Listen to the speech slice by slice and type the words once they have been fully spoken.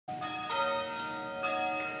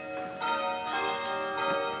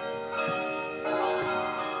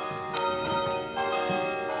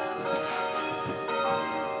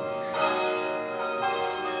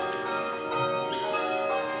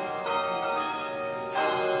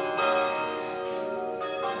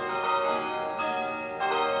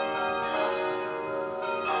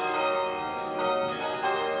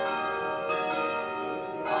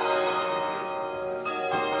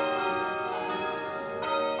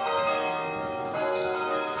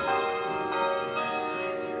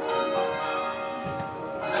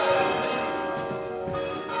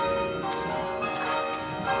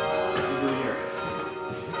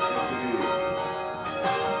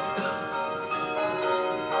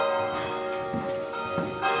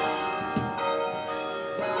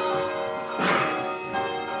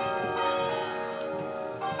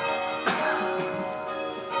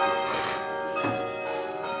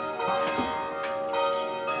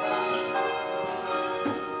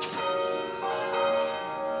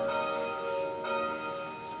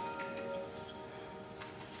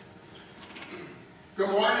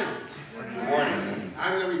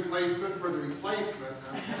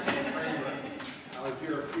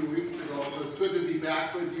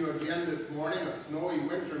back with you again this morning, a snowy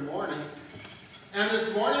winter morning. And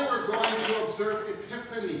this morning we're going to observe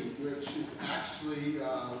Epiphany, which is actually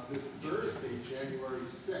this Thursday, January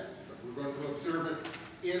 6th. But we're going to observe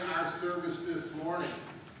it in our service this morning.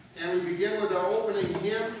 And we begin with our opening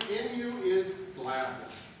hymn, In You is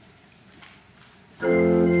Gladness.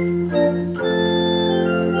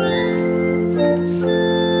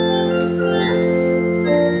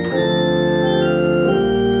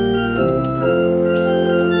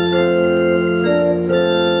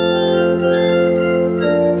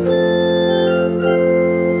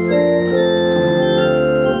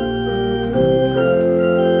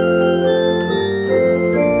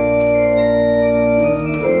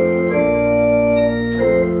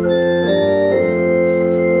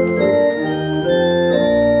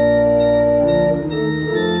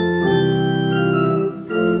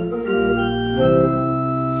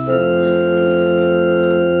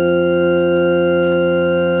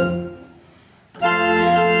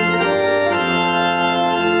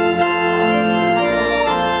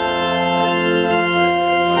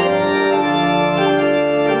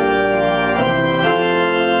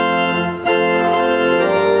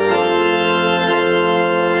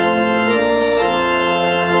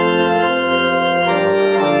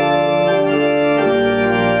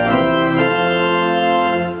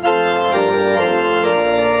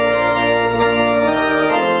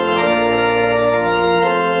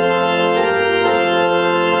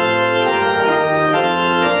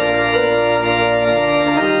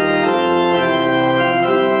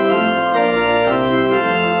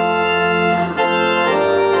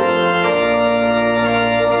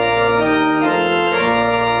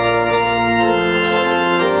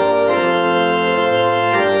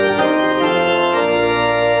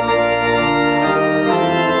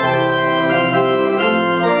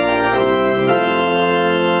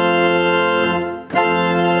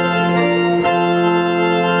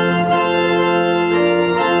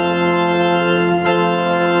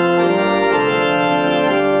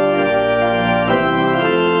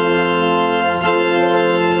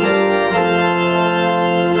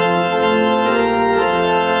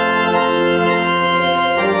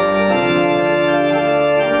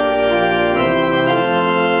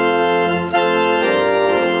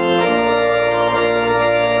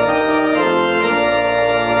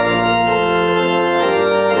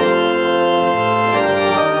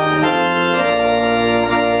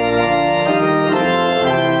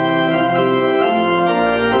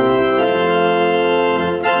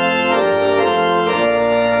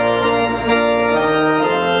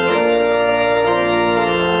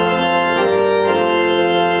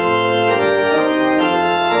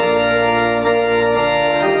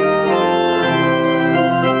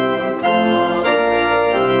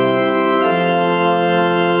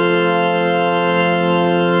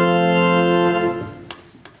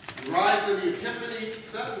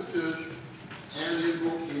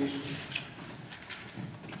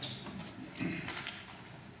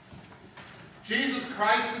 Jesus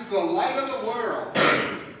Christ is the light of the world.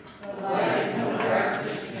 The light no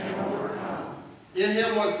darkness can overcome. In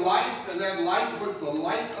him was life, and that light was the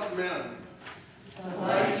light of men. The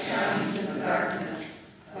light shines in the darkness,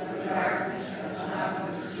 but the darkness has not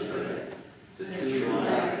understood it. The true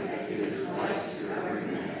light that gives light to every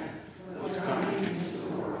man was coming into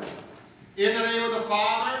the world. In the name of the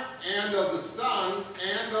Father, and of the Son,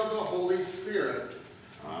 and of the Holy Spirit.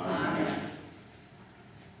 Amen.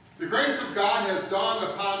 The grace of God has dawned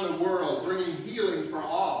upon the world, bringing healing for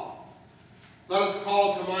all. Let us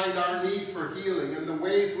call to mind our need for healing and the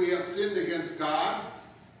ways we have sinned against God,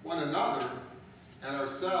 one another, and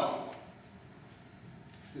ourselves.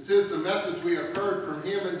 This is the message we have heard from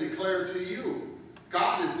him and declare to you.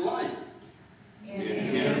 God is light. In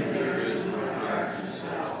him there is no darkness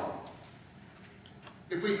at all.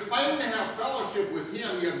 If we claim to have fellowship with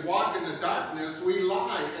him, yet walk in the darkness, we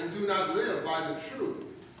lie and do not live by the truth.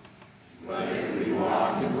 But if we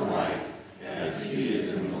walk in the light, as he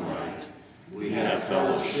is in the light, we have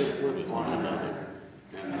fellowship with one another,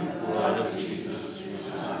 and the blood of Jesus, his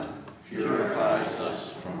Son, purifies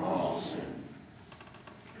us from all sin.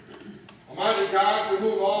 Almighty God, to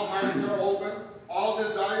whom all hearts are open, all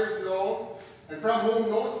desires known, and from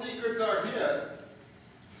whom no secrets are hid,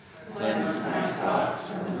 cleanse my thoughts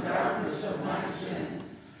from the darkness of my sin.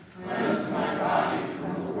 Cleanse my body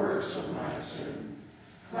from the works of my sin.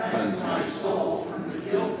 Cleanse my soul from the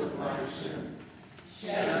guilt of my sin.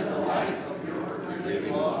 Shed the light of your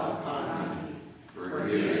forgiving love upon me,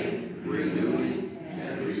 forgiving, renewing,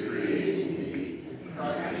 and recreating me in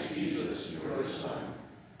Christ Jesus, your Son.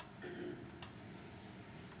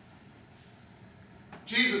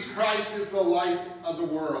 Jesus Christ is the light of the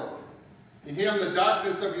world. In him the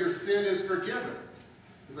darkness of your sin is forgiven.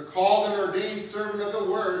 As a called and ordained servant of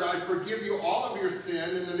the word, I forgive you all of your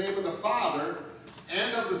sin in the name of the Father,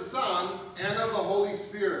 and of the Son, and of the Holy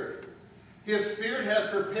Spirit. His Spirit has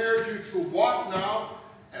prepared you to walk now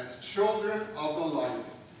as children of the light.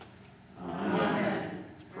 Amen.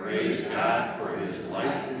 Praise God for his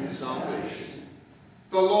light and salvation.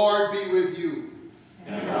 The Lord be with you.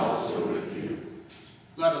 And also with you.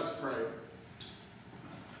 Let us pray.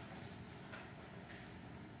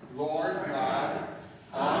 Lord God,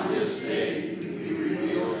 on this day you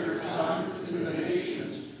revealed your Son to the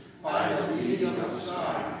nations by the leading of a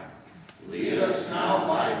star. Lead us now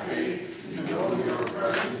by faith to know your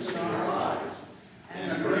presence in our lives,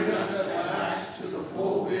 and bring us at last to the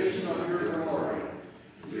full vision of your glory.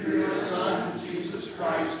 Through your Son, Jesus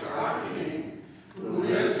Christ, our King, who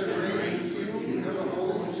lives and reigns with you in the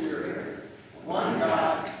Holy Spirit, one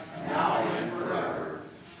God, now and forever.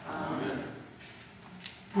 Amen.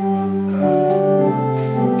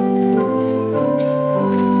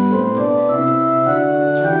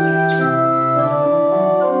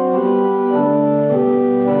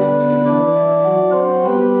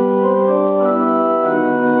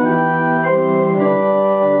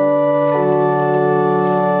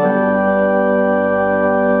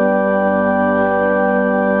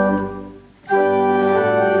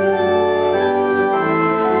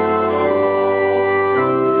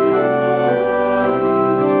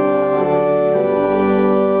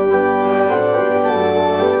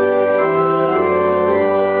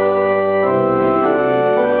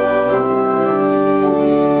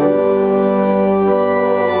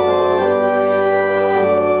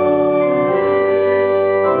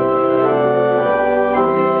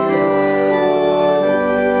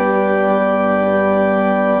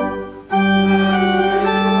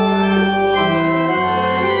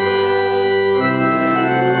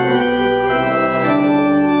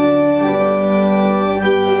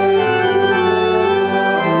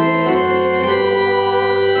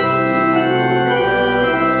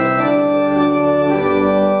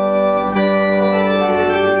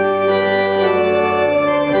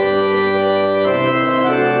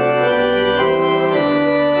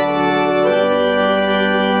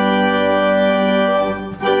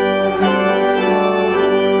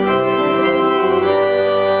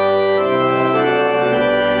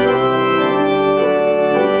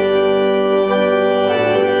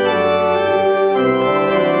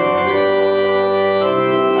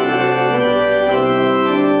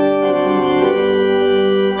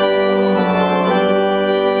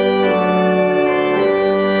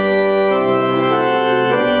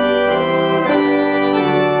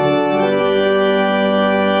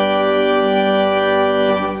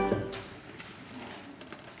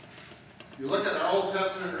 If you look at our Old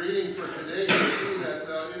Testament reading for today, you see that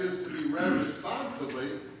it is to be read responsibly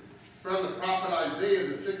from the prophet Isaiah,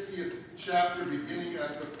 the 60th chapter, beginning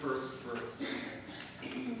at the first verse.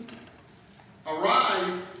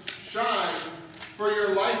 Arise, shine, for your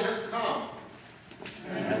light has come,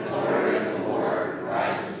 And the glory of the Lord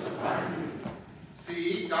rises upon you.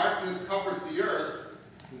 See, darkness covers the earth,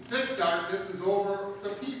 and thick darkness is over the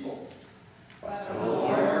peoples. But the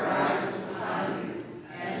Lord rises upon you,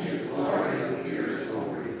 and his glory appears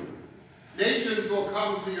over you. Nations will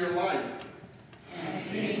come to your light. And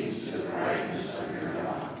kings to the brightness of your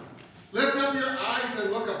dawn. Lift up your eyes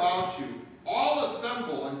and look about you. All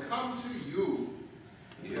assemble and come to you.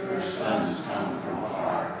 Your sons come from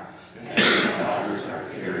afar, and your daughters are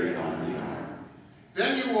carried on the arm.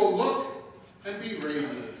 Then you will look and be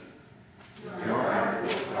radiant. Your heart will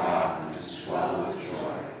throb and swell with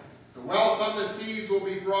joy. The wealth of the seas will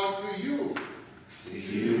be brought to you. To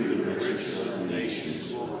you the riches of the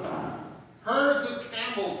nations will come. Herds of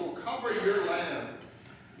camels will cover your land.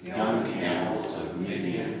 Young camels of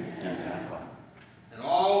Midian and Ephah, And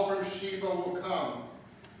all from Sheba will come.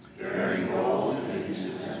 bearing gold and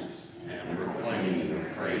incense, and proclaiming the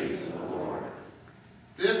praise of the Lord.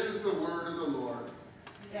 This is the word of the Lord.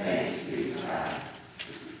 Thanks be to God.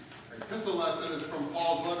 Our epistle lesson is from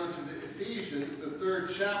Paul's letter to the Ephesians, the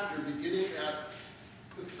 3rd chapter, beginning at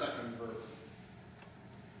the 2nd verse.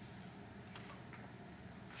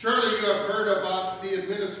 Surely you have heard about the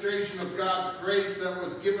administration of God's grace that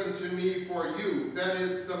was given to me for you. That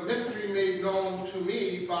is, the mystery made known to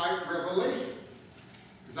me by revelation,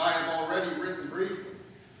 as I have already written briefly.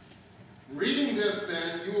 Reading this,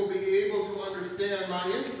 then, you will be able to understand my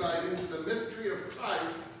insight into the mystery of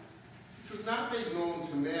Christ, which was not made known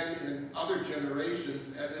to men in other generations,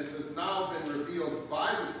 as has now been revealed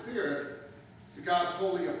by the Spirit to God's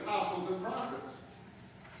holy apostles and prophets.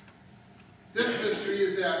 This mystery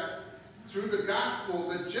is that through the gospel,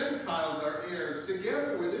 the Gentiles are heirs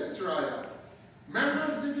together with Israel,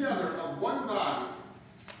 members together of one body,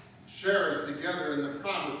 sharers together in the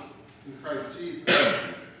promise in Christ Jesus.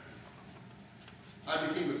 I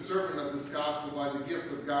became a servant of this gospel by the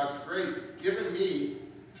gift of God's grace given me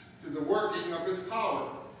through the working of his power.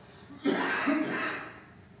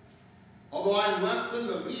 Although I am less than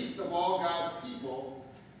the least of all God's people,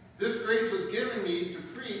 this grace was given me to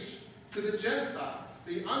preach to the Gentiles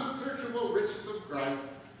the unsearchable riches of Christ,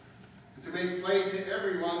 and to make plain to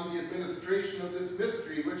everyone the administration of this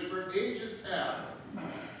mystery, which for ages past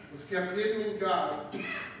was kept hidden in God,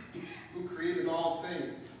 who created all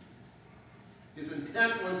things. His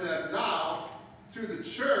intent was that now, through the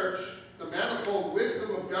church, the manifold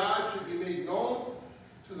wisdom of God should be made known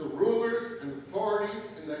to the rulers and authorities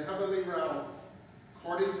in the heavenly realms,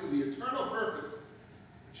 according to the eternal purpose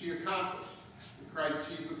which he accomplished in Christ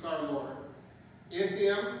Jesus our Lord. In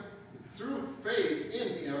him, through faith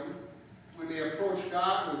in him, we may approach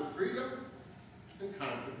God with freedom and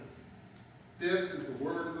confidence. This is the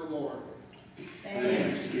word of the Lord.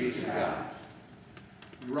 Thanks be to God.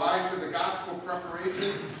 We rise for the gospel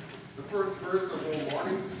preparation, the first verse of O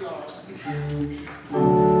Morning Star.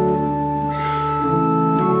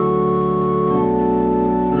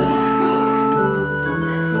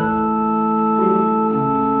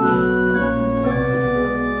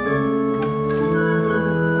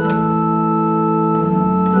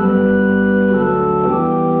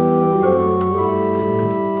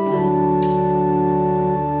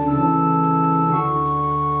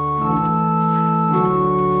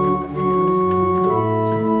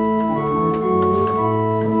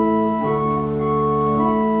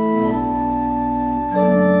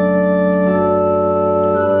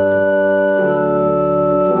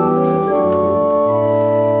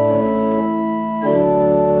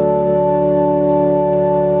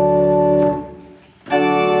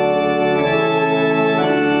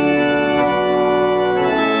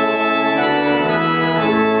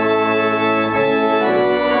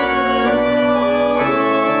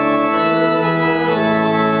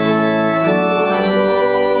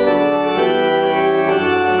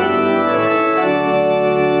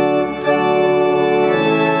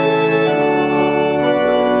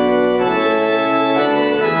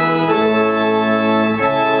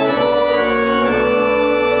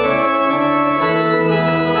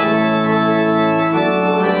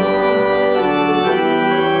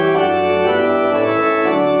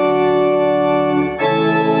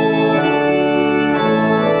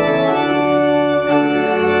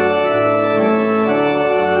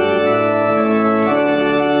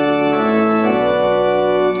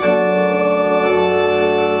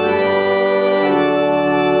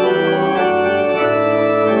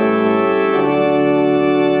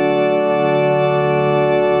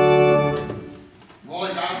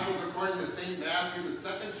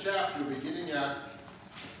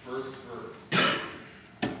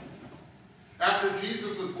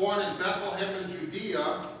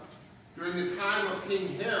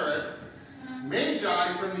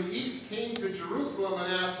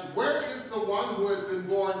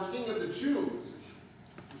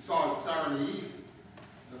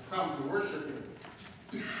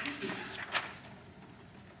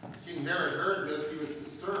 King Herod heard this, he was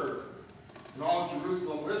disturbed, and all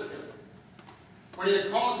Jerusalem with him. When he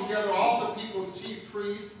had called together all the people's chief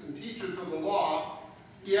priests and teachers of the law,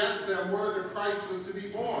 he asked them where the Christ was to be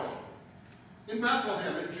born. In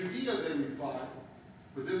Bethlehem in Judea, they replied,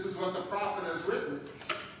 for this is what the prophet has written.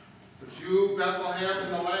 But you, Bethlehem,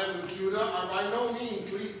 in the land of Judah, are by no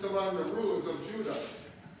means least among the rulers of Judah.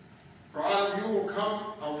 For out of you will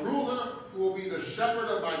come a ruler who will be the shepherd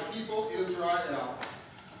of my people Israel.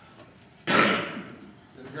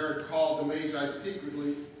 Then Herod called the Magi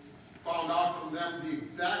secretly, found out from them the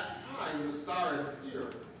exact time the star had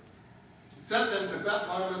appeared. He sent them to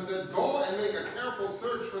Bethlehem and said, go and make a careful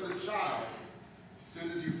search for the child. As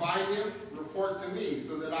soon as you find him, report to me,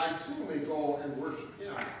 so that I too may go and worship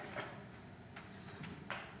him.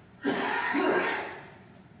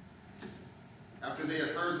 After they had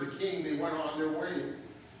heard the king, they went on their way.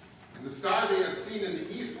 And the star they had seen in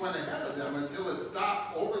the east went ahead of them until it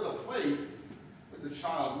stopped over the place where the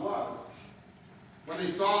child was. When they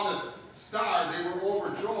saw the star, they were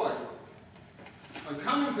overjoyed. On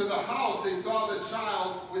coming to the house, they saw the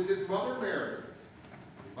child with his mother Mary.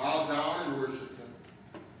 They bowed down and worshipped him.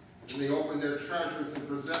 And they opened their treasures and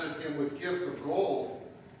presented him with gifts of gold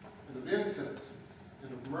and of incense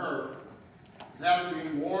and of myrrh. And having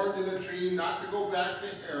been warned in a dream not to go back to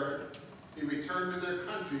Herod, they returned to their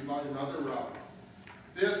country by another route.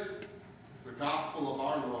 This is the gospel of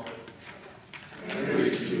our Lord.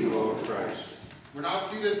 Christ. We're now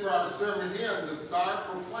seated for our sermon hymn. The star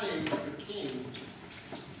proclaims the King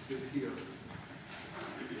is here.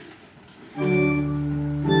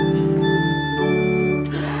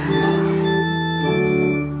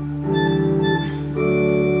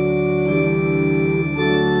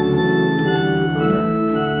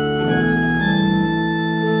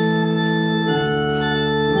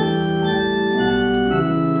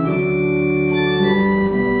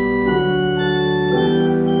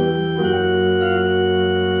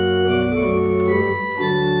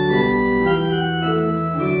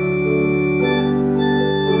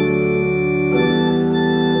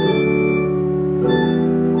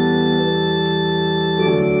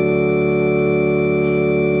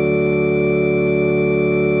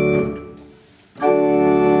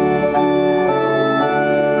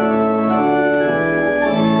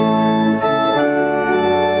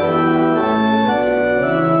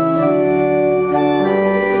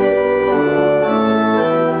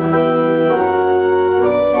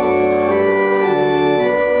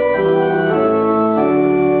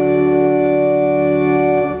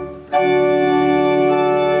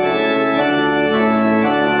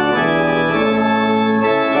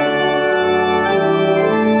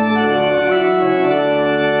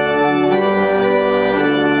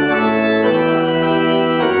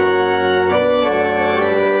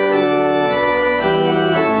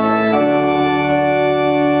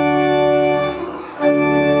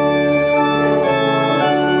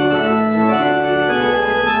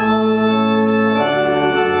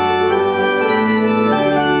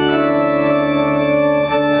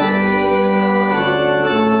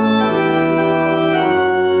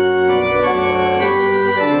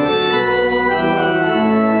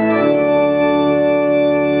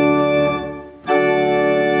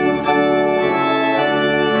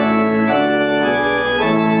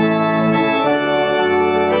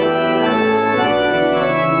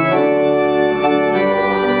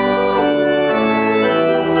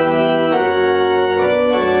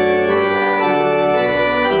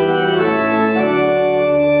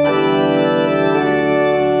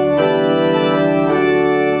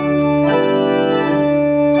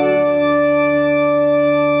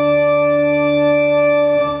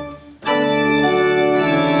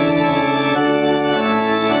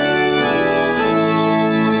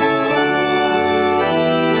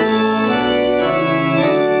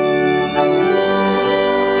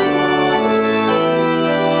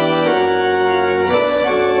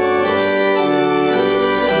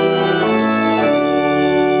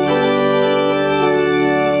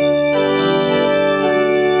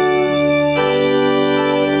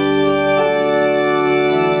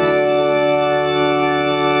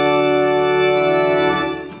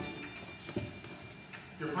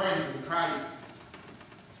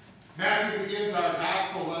 Matthew begins our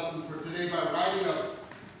gospel lesson for today by writing of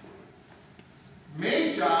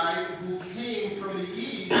Magi who came from the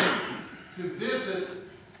east to visit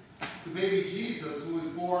the baby Jesus, who was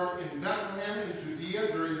born in Bethlehem in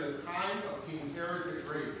Judea during the time of King Herod the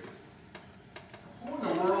Great. Who in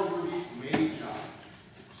the world were these Magi?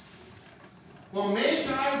 Well,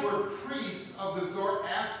 Magi were priests of the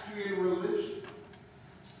Zoroastrian religion.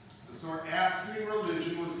 The Zoroastrian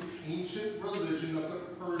religion was the ancient religion of the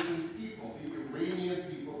Persian people, the Iranian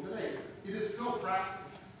people today. It is still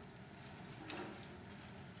practiced.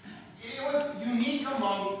 It was unique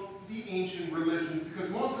among the ancient religions because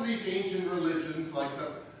most of these ancient religions, like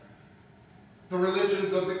the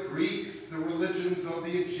religions of the Greeks, the religions of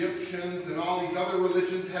the Egyptians, and all these other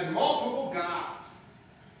religions had multiple gods,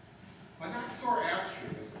 but not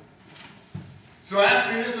Zoroastrianism.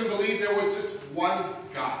 Zoroastrianism believed there was just one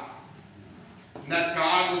God, and that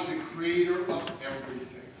God was the creator of everything.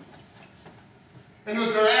 And the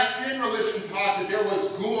Zoroastrian religion taught that there was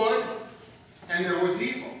good and there was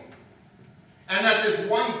evil, and that this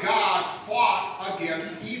one God fought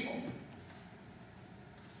against evil.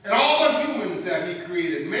 And all the humans that he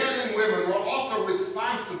created, men and women, were also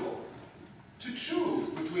responsible to choose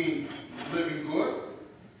between living good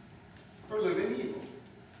or living evil.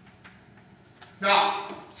 Now,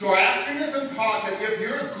 Zoroastrianism taught that if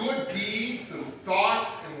your good deeds and thoughts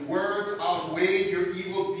and words outweighed your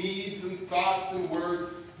evil deeds and thoughts and words,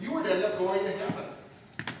 you would end up going to heaven.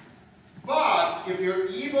 But if your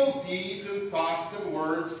evil deeds and thoughts and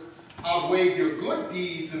words outweighed your good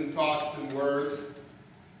deeds and thoughts and words,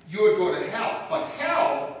 you would go to hell. But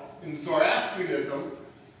hell, in Zoroastrianism,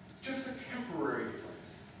 is just a temporary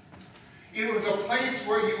place. It was a place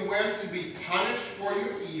where you went to be punished for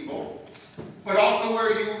your evil, but also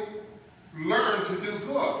where you learned to do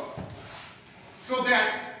good, so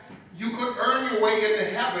that you could earn your way into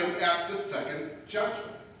heaven at the second judgment.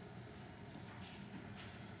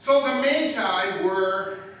 So the Magi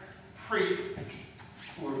were priests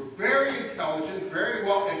who were very intelligent, very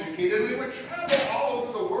well educated. They would travel all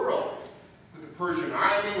over the world with the Persian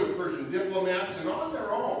army, with Persian diplomats, and on their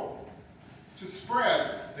own to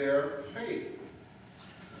spread their faith.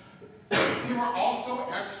 They were also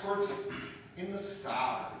experts in the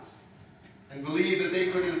stars and believed that they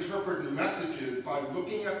could interpret messages by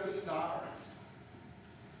looking at the stars.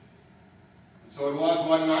 So it was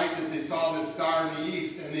one night that they saw this star in the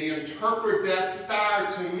east, and they interpreted that star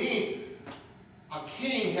to mean a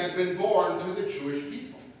king had been born to the Jewish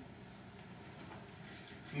people.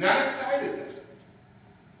 And that excited them.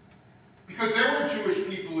 Because there were Jewish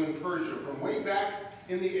people in Persia from way back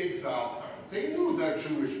in the exile times. They knew the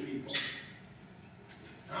Jewish people.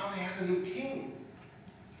 Now they had a new king.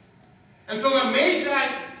 And so the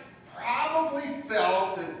Magi probably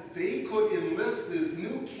felt that they could enlist this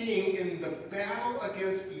new king in the battle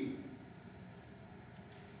against evil.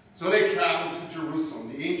 So they traveled to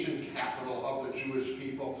Jerusalem, the ancient capital of the Jewish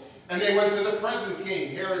people, and they went to the present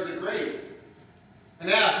king, Herod the Great,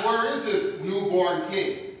 and asked, where is this newborn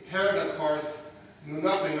king? Herod, of course, knew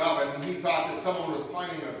nothing of it, and he thought that someone was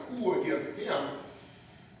planning a coup against him.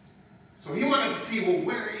 So he wanted to see, well,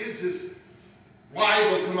 where is this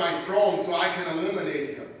rival to my throne so I can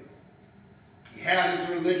eliminate him? He had his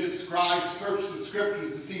religious scribes search the scriptures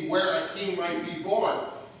to see where a king might be born.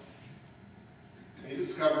 And he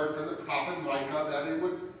discovered from the prophet Micah that it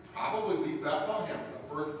would probably be Bethlehem,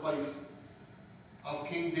 the birthplace of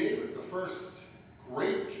King David, the first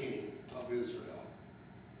great king of Israel.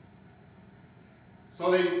 So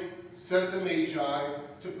they sent the Magi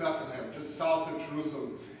to Bethlehem, just south of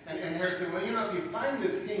Jerusalem. And Herod said, well, you know, if you find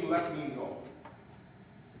this king, let me know.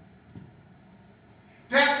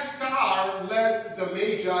 That star led the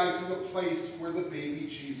Magi to the place where the baby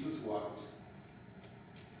Jesus was.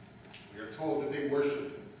 We are told that they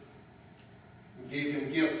worshipped him and gave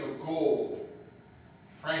him gifts of gold,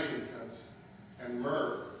 frankincense, and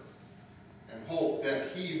myrrh, and hoped that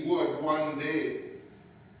he would one day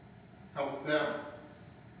help them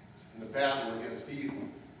in the battle against evil.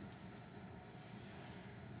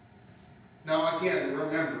 Now again,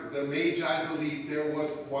 remember, the Magi believed there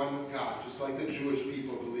was one God, just like the Jewish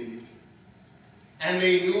people believed. And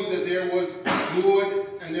they knew that there was good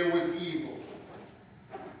and there was evil.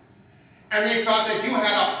 And they thought that you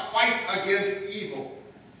had to fight against evil.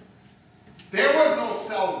 There was no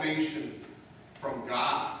salvation from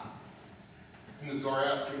God in the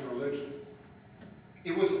Zoroastrian religion.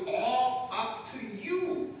 It was all up to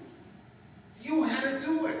you. You had to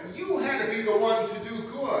do it. You had to be the one to do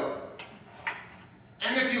good.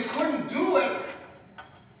 And if you couldn't do it,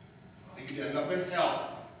 well, you'd end up in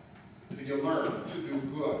hell until you learn to do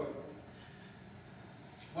good.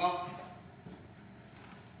 Well,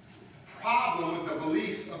 the problem with the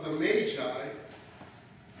beliefs of the Magi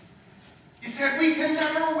is that we can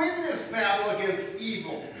never win this battle against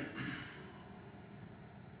evil.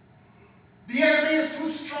 The enemy is too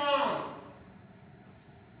strong.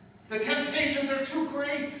 The temptations are too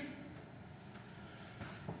great.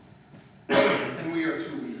 And we are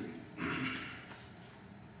too weak.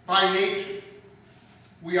 By nature,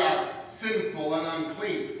 we are sinful and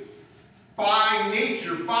unclean. By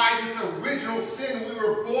nature, by this original sin we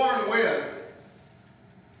were born with,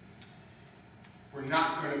 we're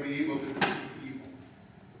not going to be able to defeat evil.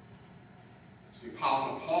 So the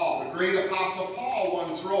Apostle Paul, the great Apostle Paul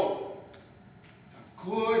once wrote, the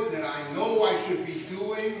good that I know I should be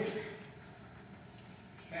doing,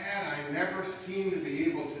 that I never seem to be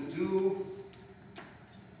able to do,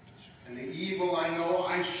 and the evil I know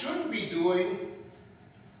I shouldn't be doing,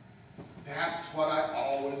 that's what I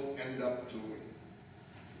always end up doing.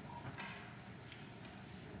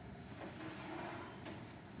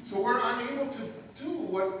 So we're unable to do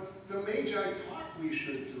what the Magi taught we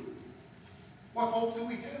should do. What hope do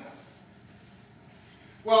we have?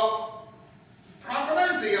 Well, Prophet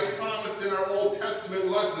Isaiah promised in our Old Testament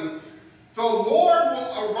lesson, the Lord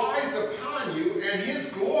will arise upon you, and his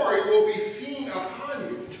glory will be seen upon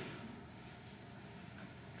you.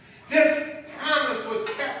 This promise was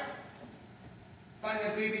kept by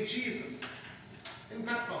that baby Jesus in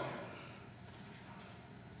Bethlehem.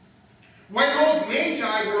 When those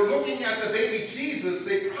Magi were looking at the baby Jesus,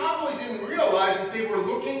 they probably didn't realize that they were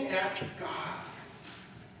looking at God,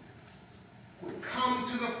 who had come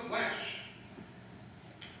to the flesh,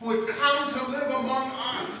 who had come to live among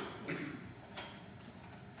us.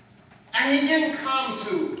 And he didn't come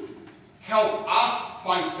to help us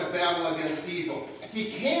fight the battle against evil. He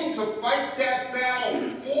came to fight that battle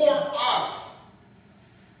for us,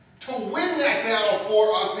 to win that battle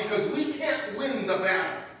for us, because we can't win the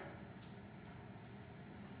battle.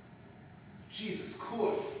 Jesus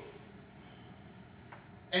could.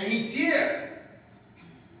 And he did.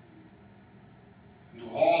 To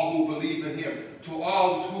all who believe in him, to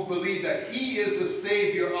all who believe that he is the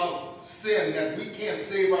Savior of sin, that we can't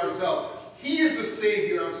save ourselves. He is the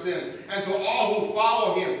Savior of sin. And to all who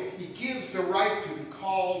follow him, he gives the right to be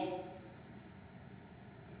called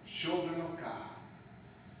the children of God.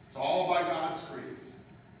 It's all by God's grace.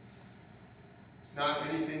 It's not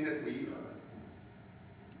anything that we earn.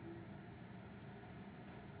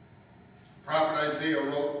 Prophet Isaiah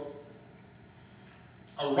wrote,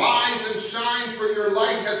 "Arise and shine, for your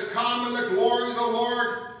light has come, and the glory of the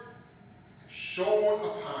Lord has shone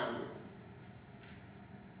upon you."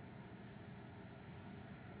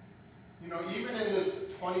 You know, even in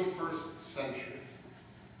this 21st century,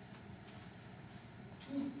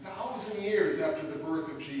 2,000 years after the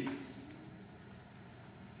birth of Jesus,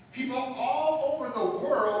 people all over the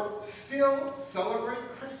world still celebrate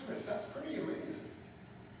Christmas. That's pretty amazing.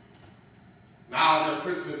 Now their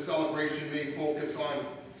Christmas celebration may focus on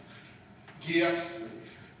gifts, and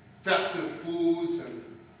festive foods, and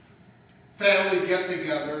family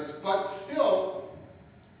get-togethers, but still,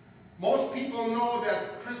 most people know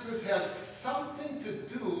that Christmas has something to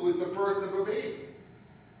do with the birth of a baby.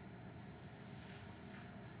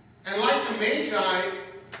 And like the Magi,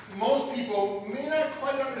 most people may not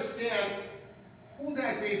quite understand who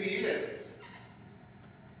that baby is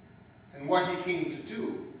and what he came to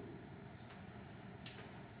do,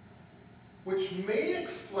 which may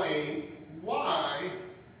explain why,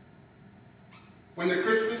 when the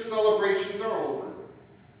Christmas celebrations are over,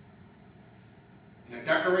 and the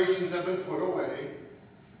decorations have been put away,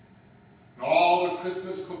 and all the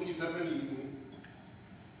Christmas cookies have been eaten,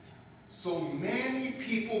 so many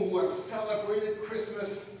people who have celebrated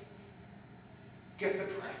Christmas get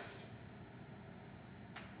depressed.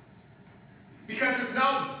 Because it's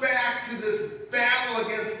now back to this battle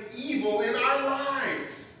against evil in our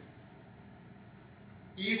lives.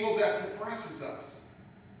 Evil that depresses us.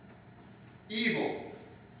 Evil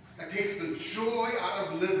that takes the joy out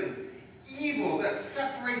of living. Evil that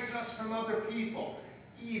separates us from other people.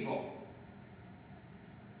 Evil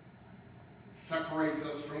that separates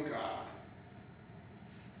us from God.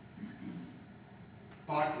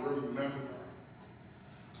 But remember,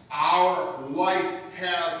 our light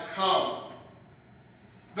has come.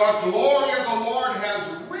 The glory of the Lord has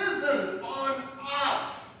risen on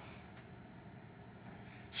us.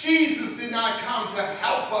 Jesus did not come to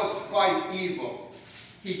help us fight evil.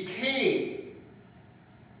 He came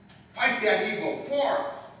to fight that evil for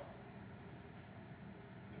us.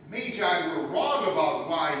 The Magi were wrong about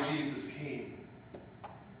why Jesus came.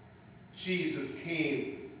 Jesus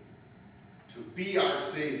came to be our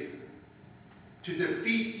Savior, to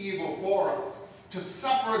defeat evil for us, to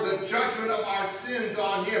suffer the judgment of our sins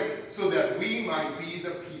on him, so that we might be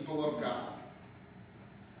the people of God.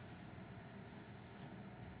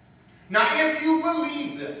 Now, if you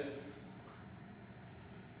believe this,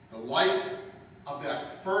 the light of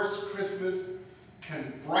that first Christmas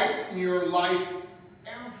can brighten your life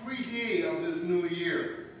every day of this new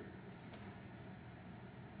year,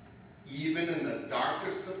 even in the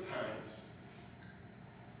darkest of times.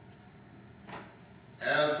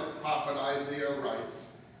 As the prophet Isaiah writes,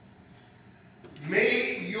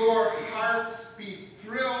 "May your hearts be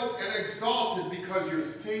thrilled and exalted because your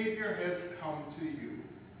Savior has come to you."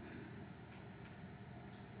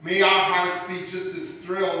 May our hearts be just as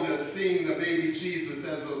thrilled as seeing the baby Jesus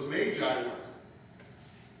as those Magi were.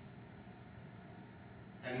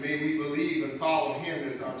 And may we believe and follow him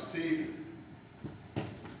as our Savior.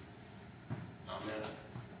 Amen.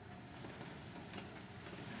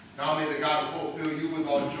 Now may the God of hope fill you with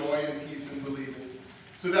all joy and peace in believing,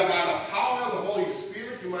 so that by the power of the Holy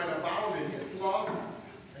Spirit you might abound in his love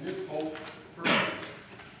and his hope forever.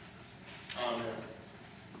 Amen.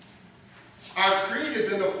 Our creed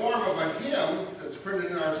is in the form of a hymn that's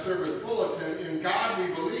printed in our service bulletin. In God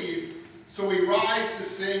we believe. So we rise to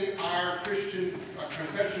sing our confession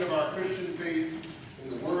of our Christian faith in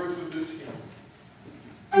the words of this hymn.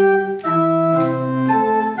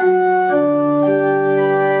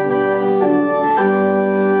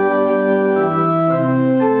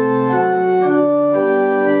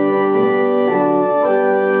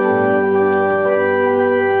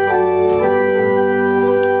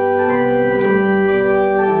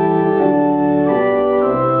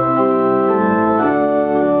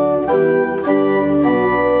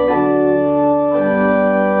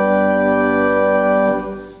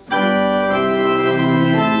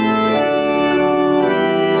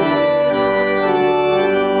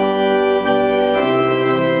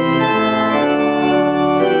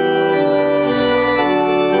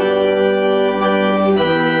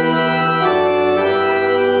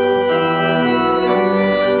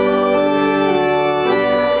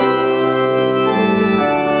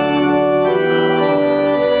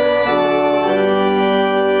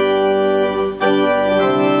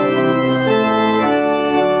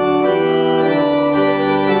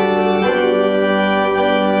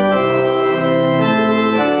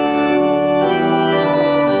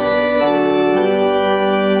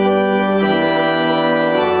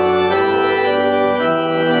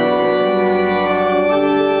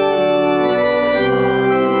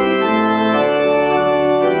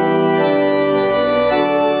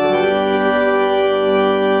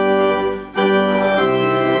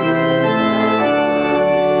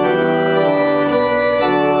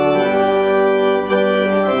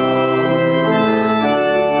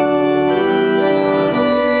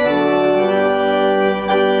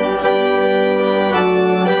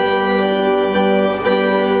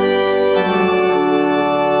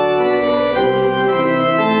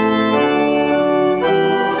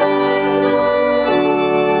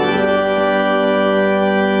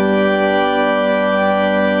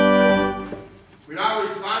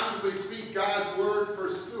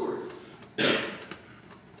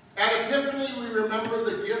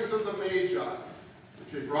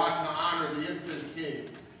 which they brought to honor the infant king,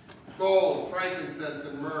 gold, frankincense,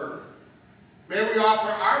 and myrrh. May we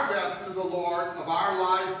offer our best to the Lord of our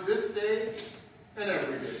lives this day and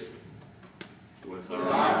every day. With our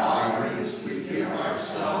offerings we give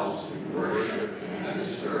ourselves in worship and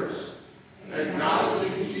in service,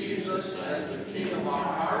 acknowledging Jesus as the King of our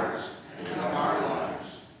hearts and of our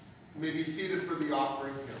lives. You may be seated for the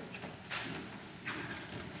offering hymn.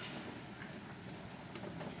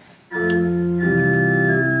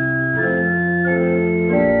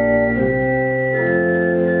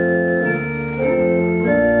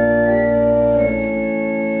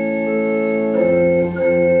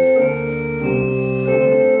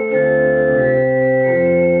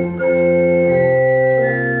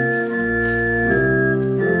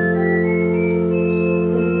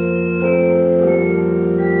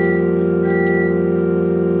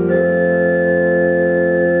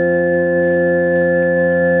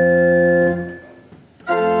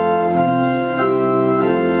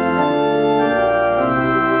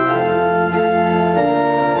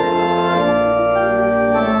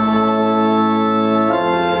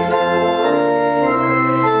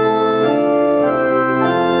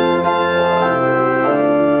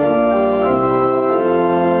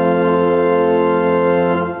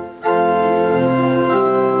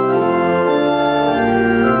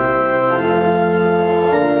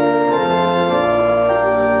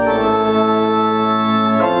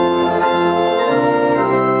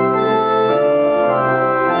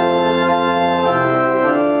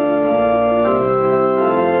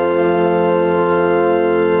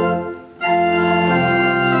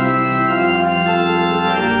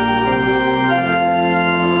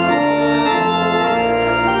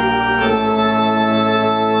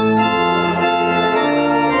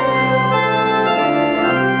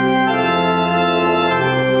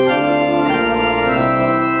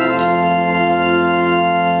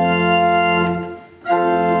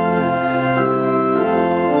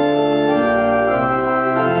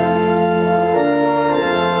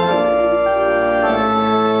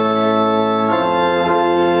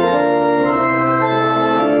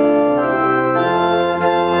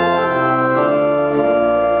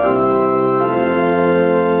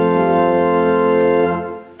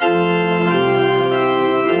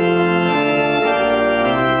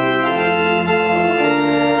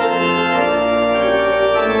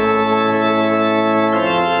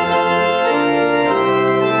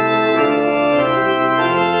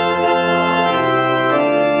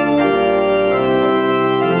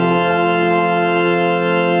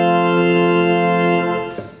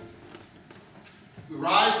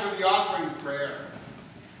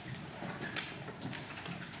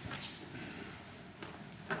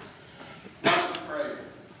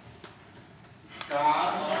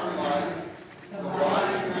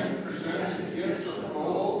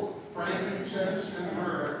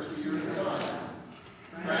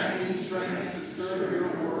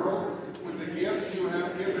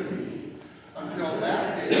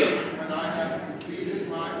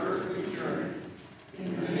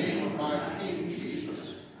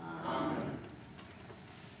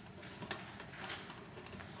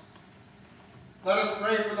 Let us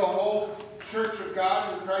pray for the whole Church of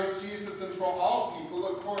God in Christ Jesus and for all people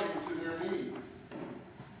according to their needs.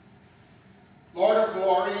 Lord of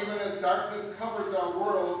glory, even as darkness covers our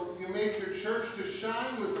world, you make your church to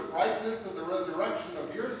shine with the brightness of the resurrection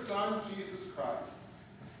of your Son, Jesus Christ.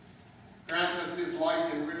 Grant us his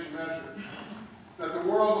light in rich measure, that the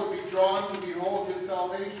world would be drawn to behold his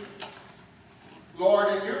salvation.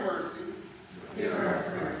 Lord, in your mercy, hear our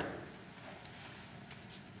prayer.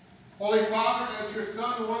 Holy Father, as your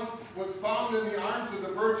Son once was found in the arms of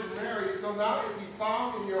the Virgin Mary, so now is he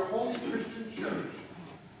found in your holy Christian church.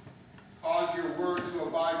 Cause your word to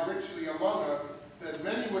abide richly among us, that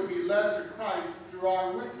many would be led to Christ through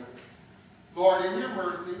our witness. Lord, in your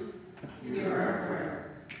mercy, hear our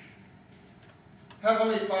prayer.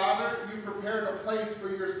 Heavenly Father, you prepared a place for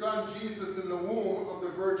your Son Jesus in the womb of the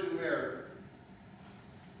Virgin Mary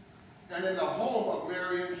and in the home of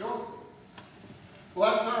Mary and Joseph.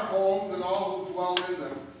 Bless our homes and all who dwell in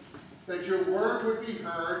them, that your word would be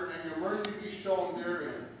heard and your mercy be shown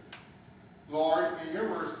therein. Lord, in your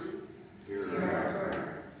mercy, hear our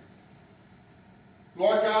prayer.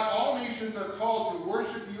 Lord God, all nations are called to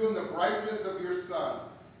worship you in the brightness of your Son.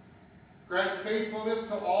 Grant faithfulness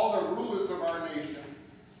to all the rulers of our nation.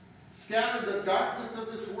 Scatter the darkness of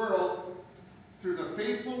this world through the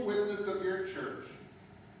faithful witness of your church.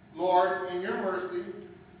 Lord, in your mercy,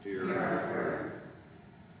 hear our prayer.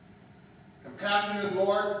 Compassionate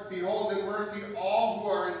Lord, behold in mercy all who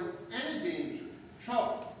are in any danger,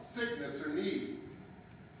 trouble, sickness, or need.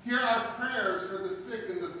 Hear our prayers for the sick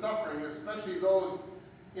and the suffering, especially those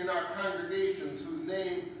in our congregations whose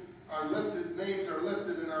names are listed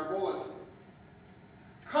in our bulletin.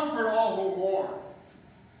 Comfort all who mourn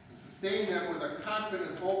and sustain them with a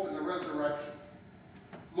confident hope in the resurrection.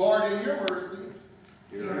 Lord, in your mercy,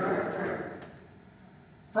 hear our prayer.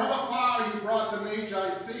 From afar you brought the Magi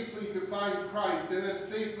safely to find Christ and then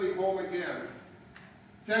safely home again.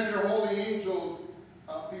 Send your holy angels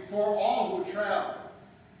before all who travel,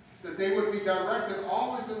 that they would be directed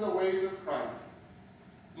always in the ways of Christ.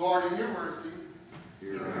 Lord, in your mercy,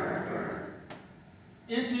 hear our prayer.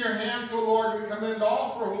 Into your hands, O Lord, we commend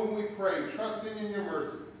all for whom we pray, trusting in your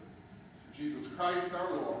mercy. Through Jesus Christ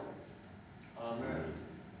our Lord. Amen.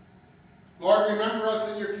 Lord, remember us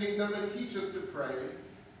in your kingdom and teach us to pray.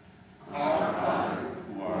 Our Father,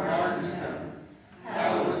 who art in heaven,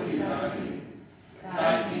 hallowed be thy name.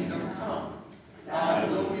 Thy kingdom come, thy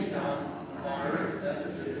will be done, on earth as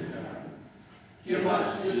it is in heaven. Give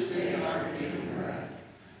us this day our daily bread,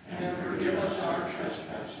 and forgive us our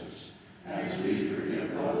trespasses, as we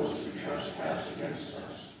forgive those who trespass against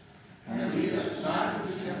us. And lead us not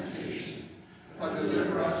into temptation, but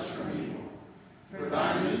deliver us from evil. For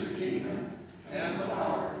thine is the kingdom, and the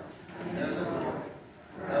power, and the glory,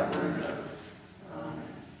 forever and ever. Amen.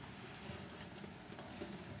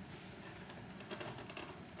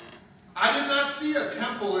 I did not see a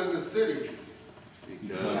temple in the city,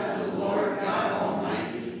 because the Lord God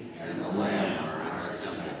Almighty and the Lamb are its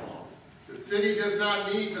temple. The city does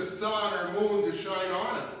not need the sun or moon to shine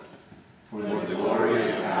on it. For the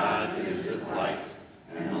glory of God is its light,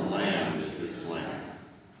 and the Lamb is its lamp.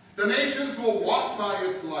 The nations will walk by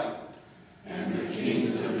its light, and the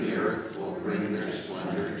kings of the earth will bring their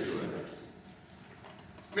splendor to it.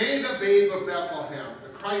 May the babe of Bethlehem, the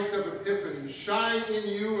Christ of Epiphany, shine in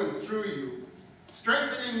you and through you,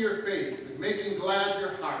 strengthening your faith and making glad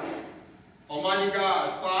your hearts. Almighty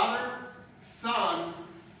God, Father, Son,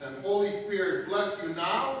 and Holy Spirit, bless you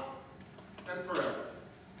now and forever.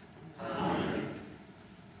 Amen.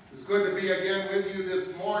 It's good to be again with you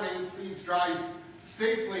this morning. Please drive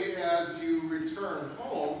safely as you return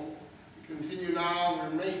home. We continue now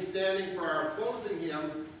and remain standing for our closing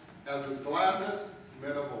hymn, As with Gladness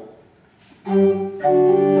Men of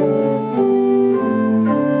Old.